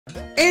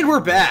And we're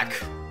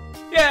back!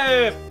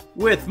 Yeah!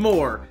 With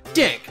more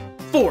Dank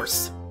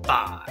Force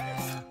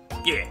 5.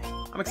 Yeah.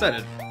 I'm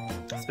excited.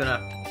 It's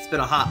been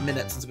a hot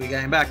minute since we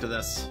came back to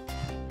this.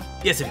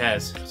 Yes, it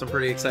has. So I'm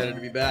pretty excited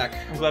to be back.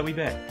 I'm glad we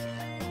back.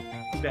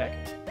 We back.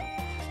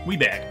 We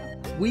back.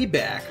 We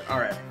back.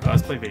 Alright.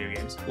 Let's play video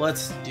games.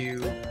 Let's do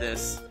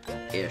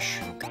this-ish.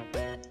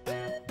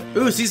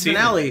 Ooh, season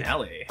finale.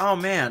 Oh,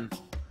 man.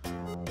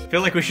 I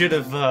feel like we should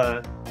have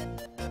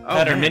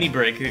had our mini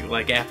break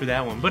like after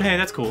that one, but hey,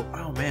 that's cool.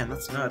 Oh man,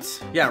 that's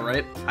nuts. Yeah,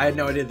 right. I had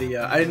no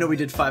idea I didn't know we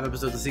did 5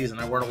 episodes a season.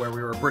 I weren't aware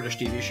we were a British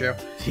TV show.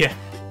 Yeah.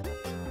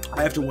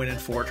 I have to win in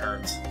 4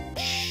 turns.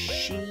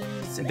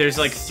 Jesus. There's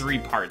like 3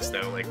 parts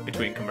though, like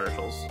between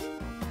commercials.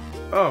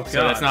 Oh god.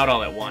 So that's not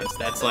all at once.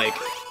 That's like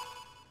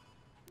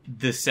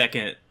the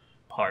second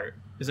part.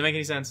 Does that make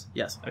any sense?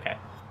 Yes. Okay.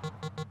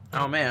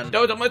 Oh man.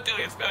 No, the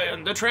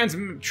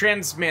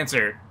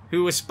Transitmancer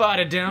who was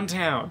spotted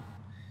downtown.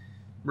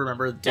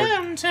 Remember,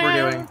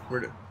 downtown.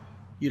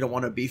 You don't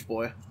want a beef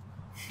boy.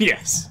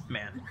 Yes.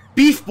 Man.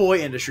 Beef Boy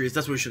Industries.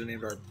 That's what we should have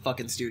named our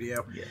fucking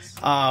studio. Yes.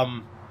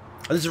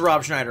 This is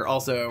Rob Schneider.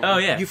 Also. Oh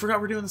yeah. You forgot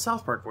we're doing the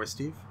South Park voice,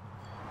 Steve.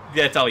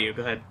 Yeah, it's all you.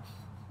 Go ahead.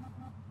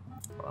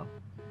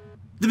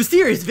 The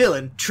mysterious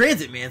villain,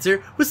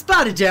 Transitmancer, was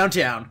spotted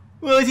downtown.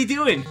 What is he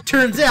doing?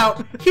 Turns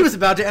out, he was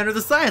about to enter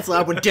the science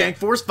lab when Dank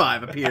Force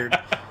 5 appeared.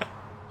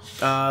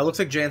 Looks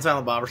like Jay and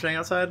Silent Bob are staying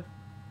outside.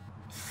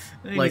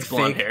 Like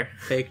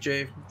fake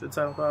Jay and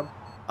Silent Bob.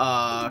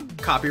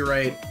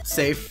 Copyright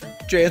safe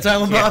Jay and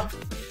Silent Bob.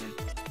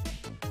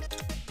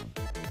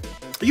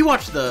 You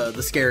watched the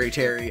Scary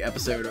Terry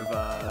episode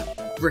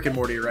of Rick and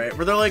Morty, right?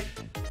 Where they're like,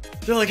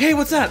 hey,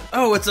 what's that?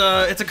 Oh, it's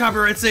a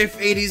copyright safe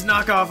 80s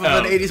knockoff of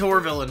an 80s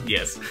horror villain.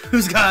 Yes.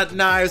 Who's got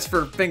knives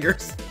for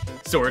fingers.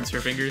 Swords for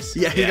fingers.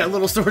 Yeah, he's got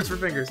little swords for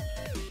fingers.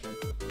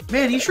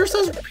 Man, he sure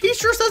says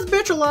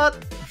bitch a lot.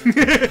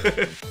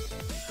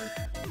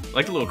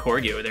 Like the little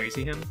corgi over there, you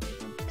see him?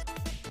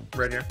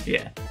 Right here?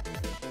 Yeah.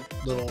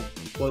 Little,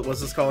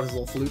 what's this called? His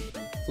little floof?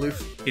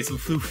 His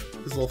little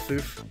foof. His little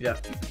foof, yeah.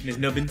 And his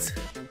nubbins.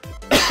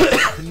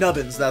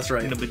 Nubbins, that's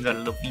right. Nubbins on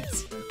little feet.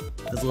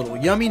 His little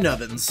yummy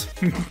nubbins.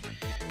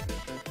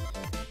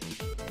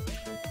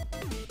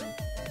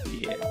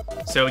 Yeah.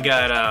 So we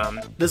got,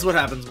 This is what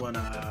happens when,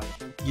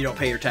 you don't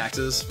pay your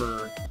taxes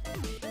for,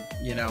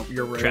 you know,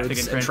 your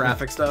roads and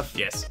traffic stuff.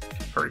 Yes.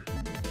 Hurt.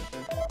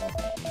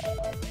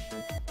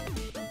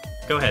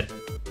 Go ahead.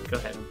 Go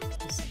ahead.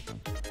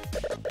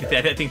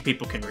 I think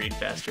people can read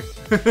faster.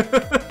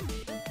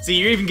 See,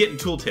 you're even getting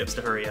tooltips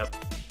to hurry up.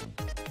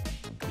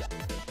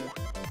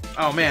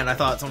 Oh man, I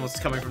thought someone was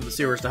coming from the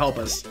sewers to help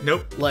us.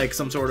 Nope. Like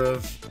some sort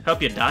of...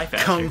 Help you die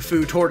faster. Kung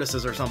Fu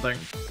tortoises or something.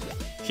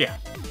 Yeah.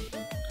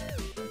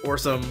 Or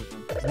some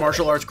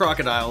martial arts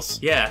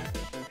crocodiles. Yeah.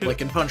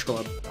 Like in Punch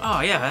Club.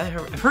 Oh yeah,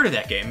 I've heard of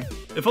that game.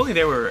 If only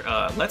there were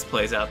Let's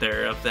Plays out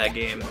there of that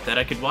game that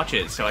I could watch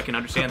it so I can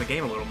understand the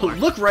game a little more.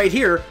 Look right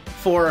here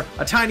for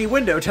a tiny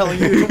window telling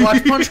you to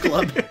watch Punch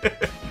Club.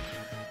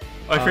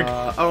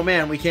 Oh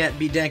man, we can't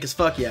be dank as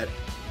fuck yet.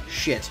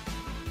 Shit.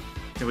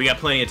 We got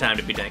plenty of time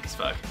to be dank as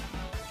fuck.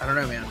 I don't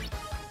know, man.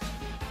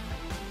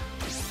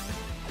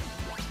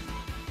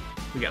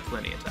 We got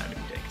plenty of time to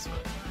be dank as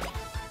fuck.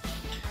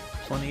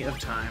 Plenty of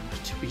time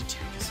to be dank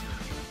as fuck.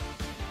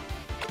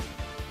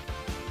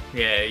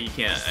 Yeah, you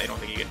can't. I don't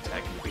think you can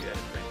attack and do that at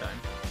the same time.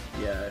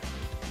 Yeah,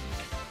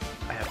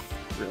 I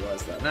have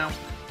realized that now.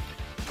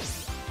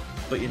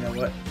 But you know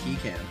what? He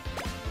can.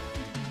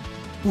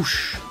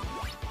 Whoosh.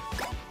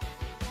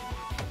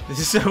 This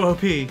is so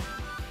OP. Get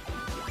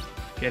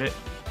it?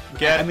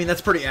 I mean,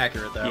 that's pretty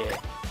accurate, though. Yeah.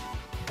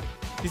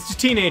 These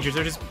just teenagers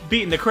are just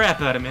beating the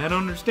crap out of me. I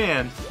don't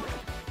understand.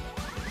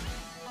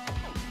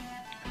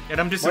 And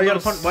I'm just. Why you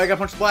gotta punch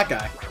the black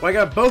guy? Why you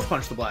gotta both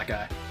punch the black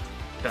guy?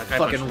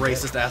 Fucking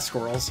racist ass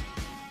squirrels.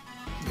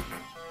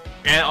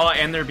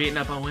 And they're beating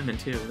up on women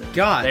too.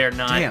 God, they are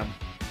not. Damn.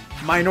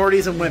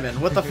 Minorities and women.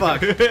 What the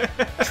fuck?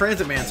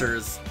 Transitmancer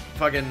is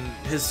fucking.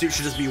 His suit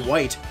should just be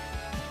white.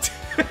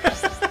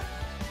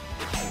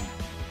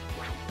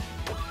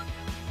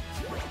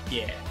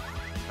 Yeah.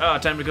 Oh,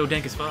 time to go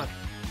dank as fuck.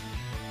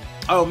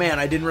 Oh man,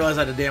 I didn't realize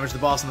I had to damage the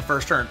boss in the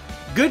first turn.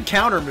 Good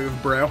counter move,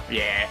 bro.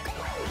 Yeah.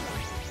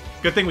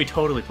 Good thing we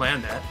totally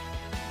planned that.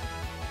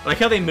 I like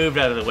how they moved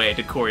out of the way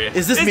to Coria.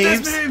 Is this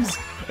memes?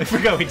 I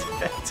forgot we did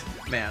that.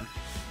 Man.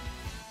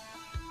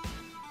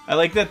 I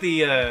like that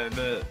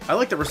I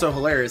like that we're so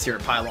hilarious here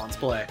at Pylons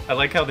Play. I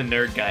like how the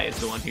nerd guy is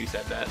the one who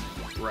said that.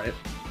 Right.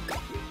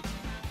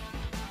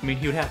 I mean,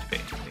 he would have to pay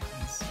attention to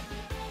things.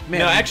 Man,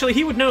 no, actually,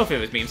 he would know if it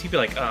was memes. He'd be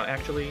like,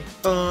 actually...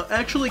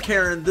 actually,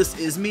 Karen, this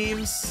is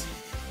memes.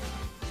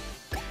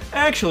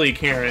 Actually,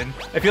 Karen.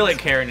 I feel like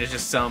Karen is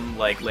just some,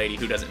 like, lady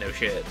who doesn't know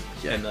shit.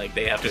 Yeah. And, like,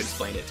 they have to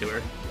explain it to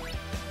her.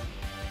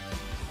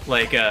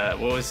 Like,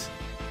 what was...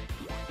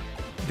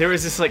 There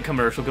was this, like,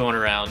 commercial going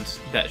around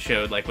that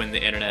showed, like, when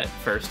the internet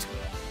first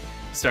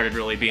started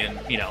really being,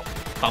 you know,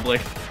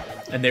 public.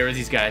 And there were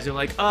these guys who were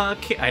like, I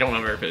don't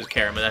remember if it was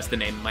Karen, but that's the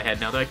name in my head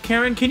now. They're like,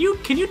 Karen, can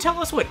you tell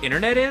us what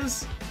internet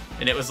is?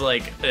 and it was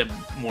like a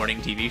morning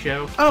TV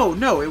show. Oh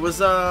no, it was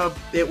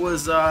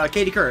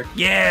Katie Couric.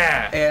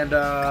 Yeah. And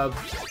I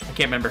can't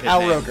remember his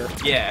Al name. Roker.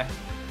 Yeah.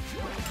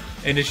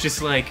 And it's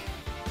just like,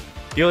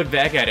 you look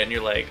back at it and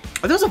you're like,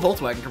 oh, there was a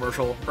Volkswagen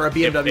commercial or a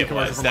BMW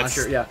commercial from last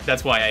year. Yeah.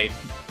 That's why I.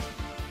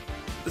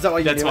 Is that why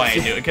you? That's why I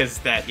knew it, because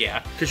that,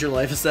 yeah. Because your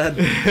life is sad.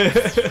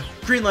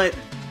 Green light.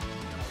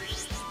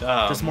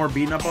 Just more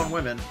beating up on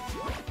women.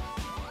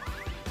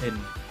 And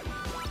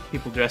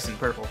people dressed in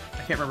purple. I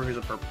can't remember who's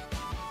a purple.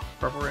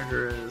 Purple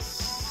Ranger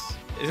is.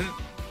 Isn't?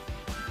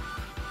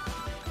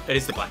 It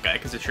is the black guy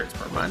because his shirt's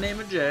purple. My name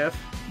is Jeff.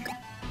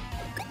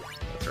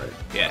 That's right.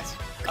 Yes.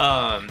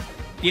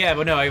 Yeah,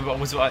 but no,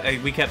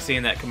 we kept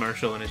seeing that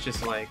commercial, and it's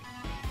just like,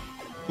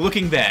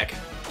 looking back.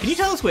 Can you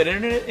tell us what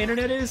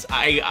internet is?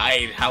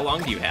 How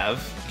long do you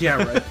have?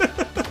 Yeah,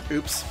 right.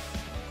 Oops.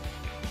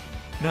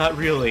 Not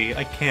really.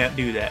 I can't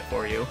do that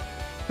for you.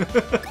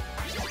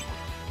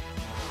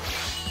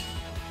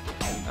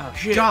 Oh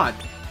shit! God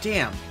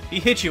damn! He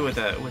hit you with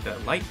a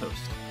light post.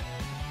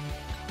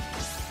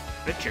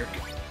 What a jerk!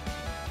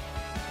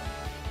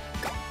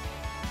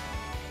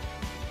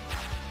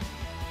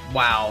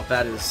 Wow,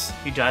 that is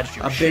he dodged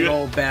your a big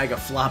old bag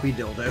of floppy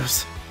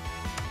dildos.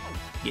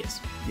 Yes,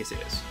 yes it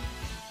is.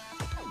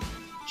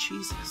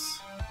 Jesus.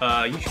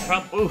 You should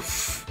probably.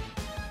 Oof.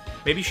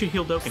 Maybe you should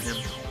heal Doken him.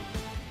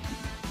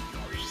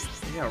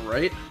 Yeah,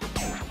 right?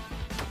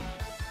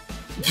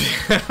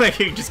 Like,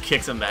 he just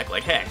kicks him back,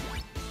 like, hey.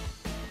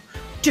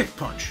 Dick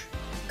punch.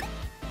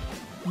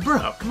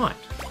 Bro, come on.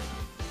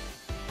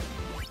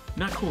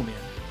 Not cool, man.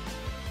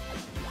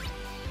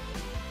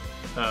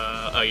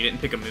 Oh, you didn't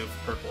pick a move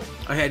purple.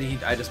 I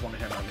just wanted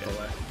him out of the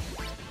way.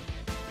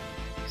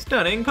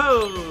 Stunning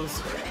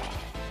pose!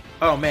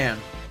 Oh, man.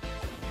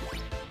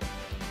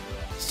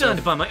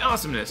 Stunned by my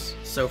awesomeness.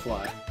 So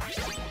fly.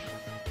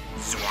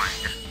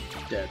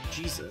 Zwank. Dead.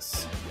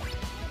 Jesus.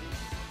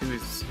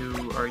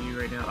 Who are you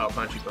right now? Oh,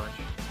 Punchy Punch.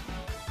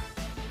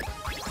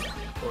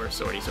 Or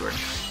Swordy Sword.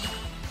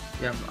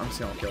 Yeah, I'm just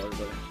gonna kill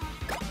everybody.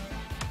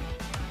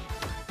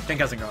 Tank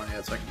hasn't gone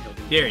yet, so I can kill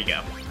people. There you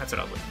go. That's what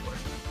I was looking for.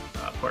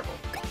 Purple.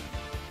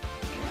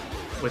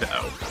 With an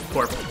O.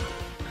 Purple.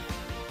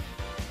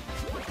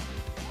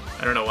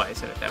 I don't know why I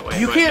said it that way.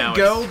 You can't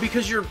go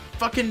because you're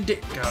fucking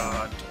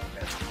God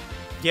damn it.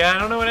 Yeah, I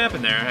don't know what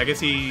happened there. I guess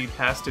he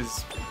passed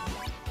his...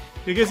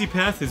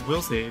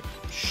 will save.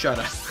 Shut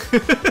up.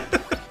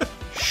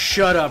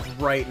 Shut up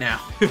right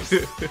now.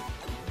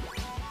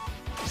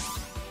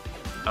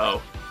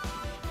 Oh.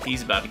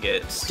 He's about to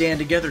get... Stand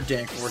together,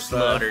 Dank Force.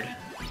 Slaughtered.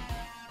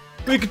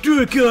 We can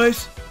do it,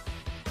 guys!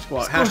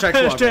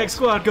 Hashtag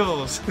squad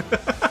goals.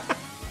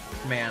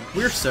 Man,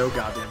 we're so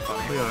goddamn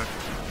funny. We are.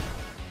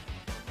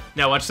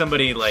 Now watch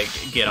somebody, like,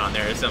 get on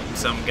there.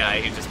 Some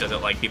guy who just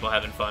doesn't like people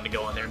having fun to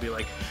go on there and be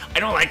like, I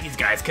don't like these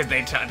guys because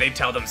they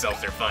tell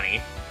themselves they're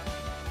funny.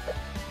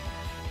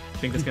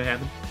 Think that's gonna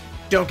happen?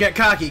 Don't get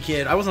cocky,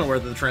 kid. I wasn't aware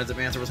that the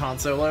Transitmancer was Han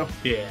Solo.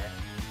 Yeah.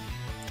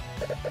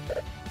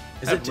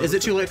 Is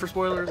it too late for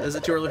spoilers? Is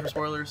it too early for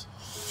spoilers?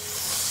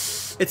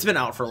 It's been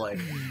out for like...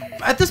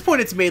 At this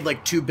point, it's made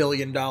like $2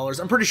 billion.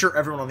 I'm pretty sure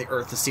everyone on the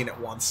Earth has seen it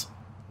once.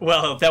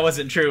 Well, that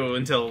wasn't true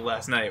until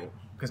last night,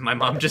 because my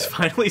mom just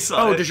finally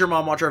saw it. Oh, does your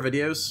mom watch our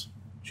videos?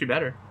 She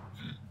better.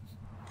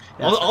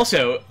 Yeah,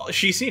 also,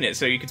 she's seen it,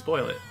 so you could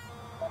spoil it.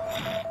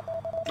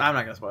 I'm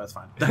not gonna spoil it, it's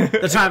fine.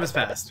 The time has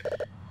passed.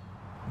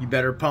 You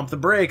better pump the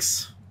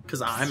brakes,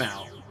 because I'm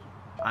out.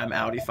 I'm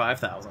Outtie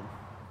 5000.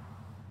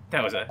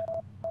 That was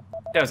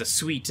a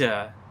sweet,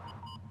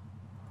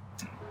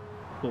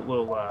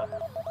 little,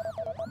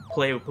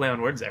 play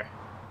on words there.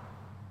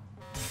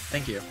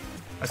 Thank you.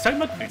 I was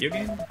talking about the video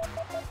game.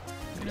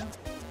 You know?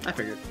 I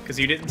figured. Because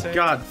you didn't say?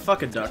 God,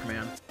 fuck a duck,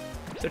 man.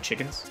 They're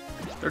chickens.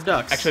 They're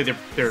ducks. Actually,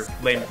 they're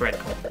laying bread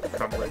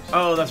crumblers.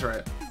 Oh, that's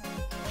right.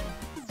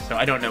 So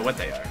I don't know what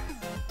they are.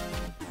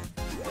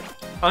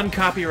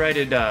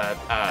 Uncopyrighted,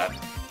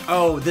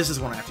 Oh, this is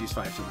when I have to use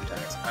 5 team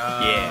attacks.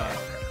 Yeah.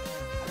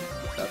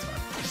 Okay. That's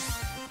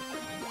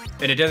fine.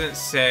 And it doesn't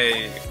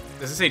say...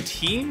 Does it say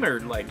team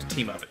or, like,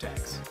 team-up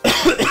attacks?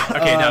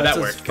 Okay, now that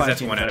works, because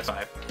that's 1 out of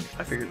 5.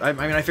 I figured...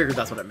 I figured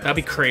that's what it meant. That'd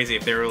be crazy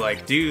if they were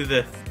like, do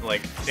the...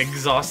 Like,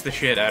 exhaust the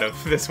shit out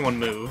of this one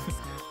move.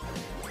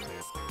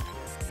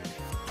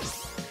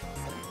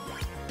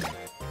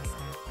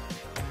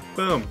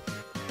 Boom.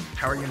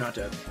 How are you not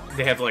dead?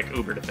 They have, like,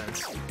 uber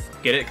defense.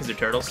 Get it? Because they're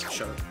turtles?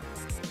 Shut up.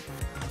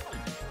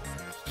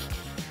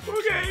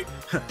 Okay.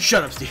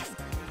 Shut up, Steve.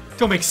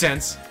 Don't make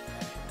sense.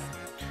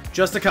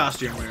 Just a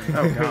costume wearing.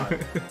 Oh, God.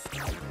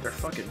 They're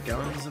fucking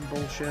guns and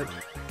bullshit.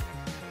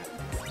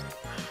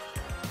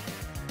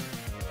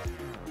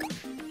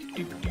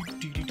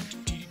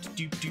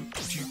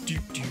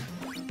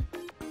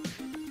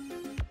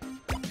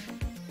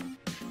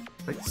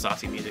 Like the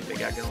saucy music they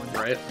got going.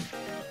 Right?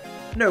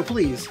 No,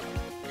 please.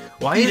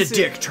 Why Eat is a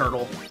dick,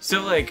 turtle.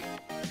 So, like,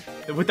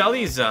 with all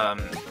these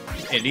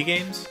indie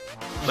games,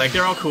 like,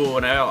 they're all cool,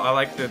 and I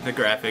like the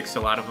graphics. A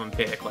lot of them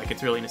pick. Like,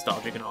 it's really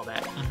nostalgic and all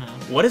that.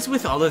 Mm-hmm. What is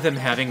with all of them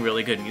having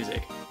really good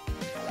music?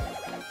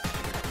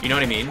 You know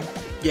what I mean?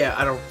 Yeah,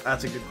 I don't.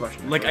 That's a good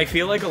question. Like, I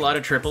feel like a lot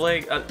of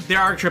AAA, there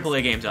are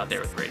AAA games out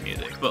there with great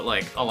music, but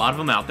like a lot of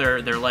them out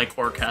there, they're like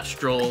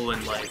orchestral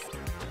and like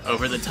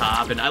over the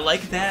top, and I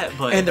like that.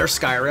 But and they're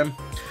Skyrim.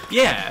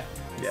 Yeah.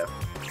 Yeah.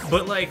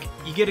 But like,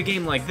 you get a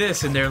game like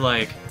this, and they're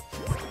like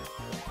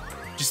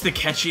just the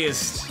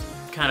catchiest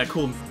kind of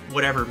cool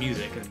whatever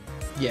music. And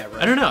yeah,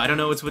 right. I don't know. I don't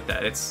know what's with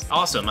that. It's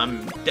awesome.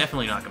 I'm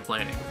definitely not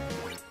complaining.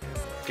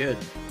 Good,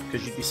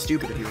 because you'd be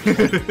stupid if you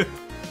were.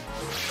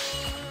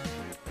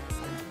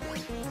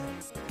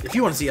 If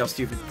you want to see how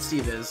stupid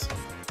Steve is,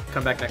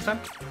 come back next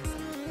time.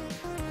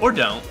 Or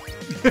don't.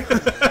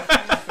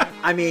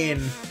 I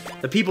mean,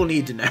 the people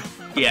need to know.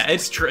 Yeah,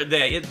 it's true.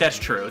 That's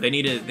true. They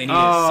need to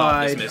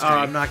solve this mystery.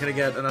 I'm not gonna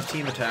get enough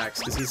team attacks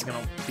because he's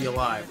gonna be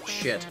alive.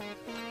 Shit.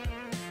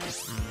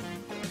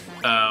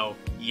 Oh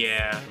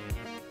yeah.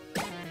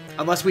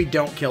 Unless we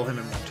don't kill him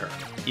in one turn.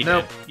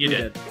 Nope, you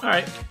did. All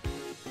right.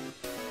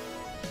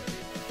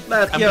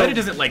 I'm glad it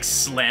doesn't like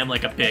slam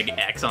like a big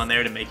X on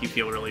there to make you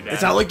feel really bad.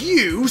 It's not like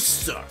you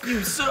suck.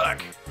 You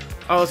suck.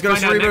 Oh, let's go to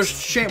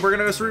Cerebro's Chamber. We're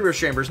gonna go to Cerebro's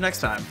Chambers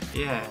next time.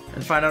 Yeah.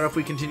 And find out if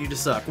we continue to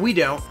suck. We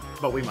don't,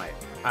 but we might.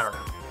 I don't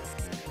know.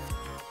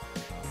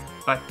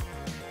 Bye.